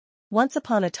Once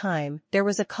upon a time, there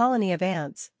was a colony of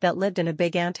ants that lived in a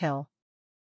big anthill.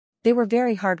 They were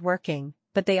very hard-working,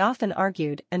 but they often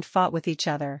argued and fought with each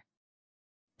other.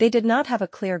 They did not have a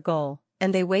clear goal,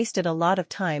 and they wasted a lot of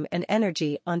time and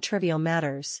energy on trivial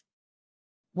matters.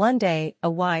 One day,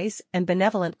 a wise and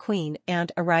benevolent queen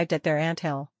ant arrived at their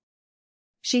anthill.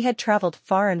 She had traveled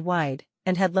far and wide,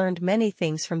 and had learned many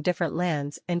things from different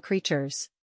lands and creatures.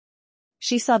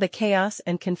 She saw the chaos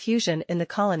and confusion in the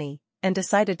colony, and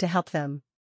decided to help them.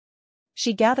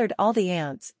 She gathered all the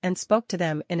ants and spoke to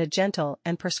them in a gentle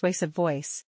and persuasive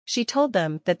voice. She told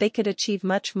them that they could achieve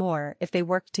much more if they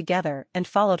worked together and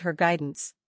followed her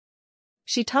guidance.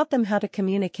 She taught them how to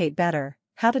communicate better,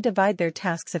 how to divide their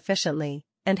tasks efficiently,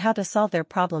 and how to solve their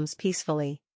problems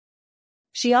peacefully.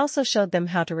 She also showed them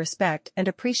how to respect and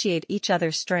appreciate each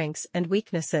other's strengths and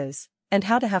weaknesses, and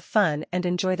how to have fun and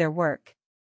enjoy their work.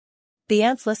 The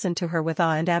ants listened to her with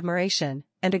awe and admiration,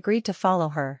 and agreed to follow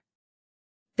her.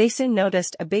 They soon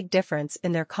noticed a big difference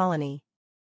in their colony.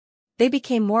 They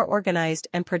became more organized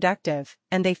and productive,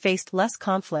 and they faced less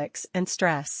conflicts and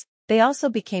stress. They also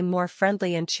became more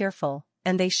friendly and cheerful,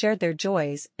 and they shared their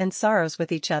joys and sorrows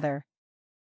with each other.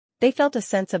 They felt a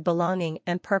sense of belonging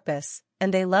and purpose,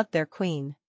 and they loved their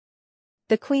queen.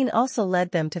 The queen also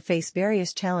led them to face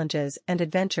various challenges and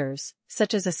adventures,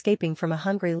 such as escaping from a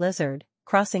hungry lizard,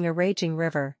 crossing a raging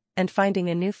river, and finding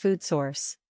a new food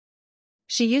source.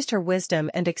 She used her wisdom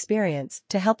and experience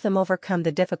to help them overcome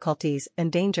the difficulties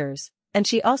and dangers, and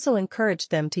she also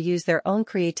encouraged them to use their own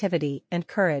creativity and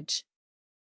courage.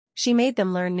 She made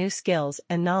them learn new skills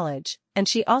and knowledge, and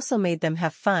she also made them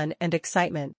have fun and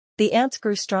excitement. The ants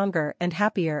grew stronger and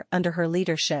happier under her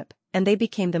leadership, and they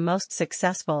became the most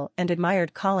successful and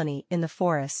admired colony in the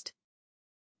forest.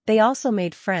 They also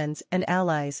made friends and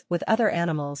allies with other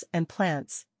animals and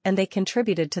plants, and they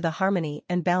contributed to the harmony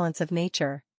and balance of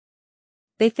nature.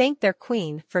 They thanked their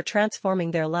queen for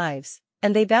transforming their lives,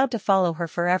 and they vowed to follow her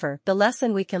forever. The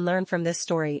lesson we can learn from this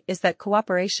story is that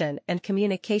cooperation and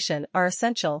communication are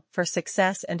essential for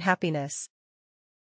success and happiness.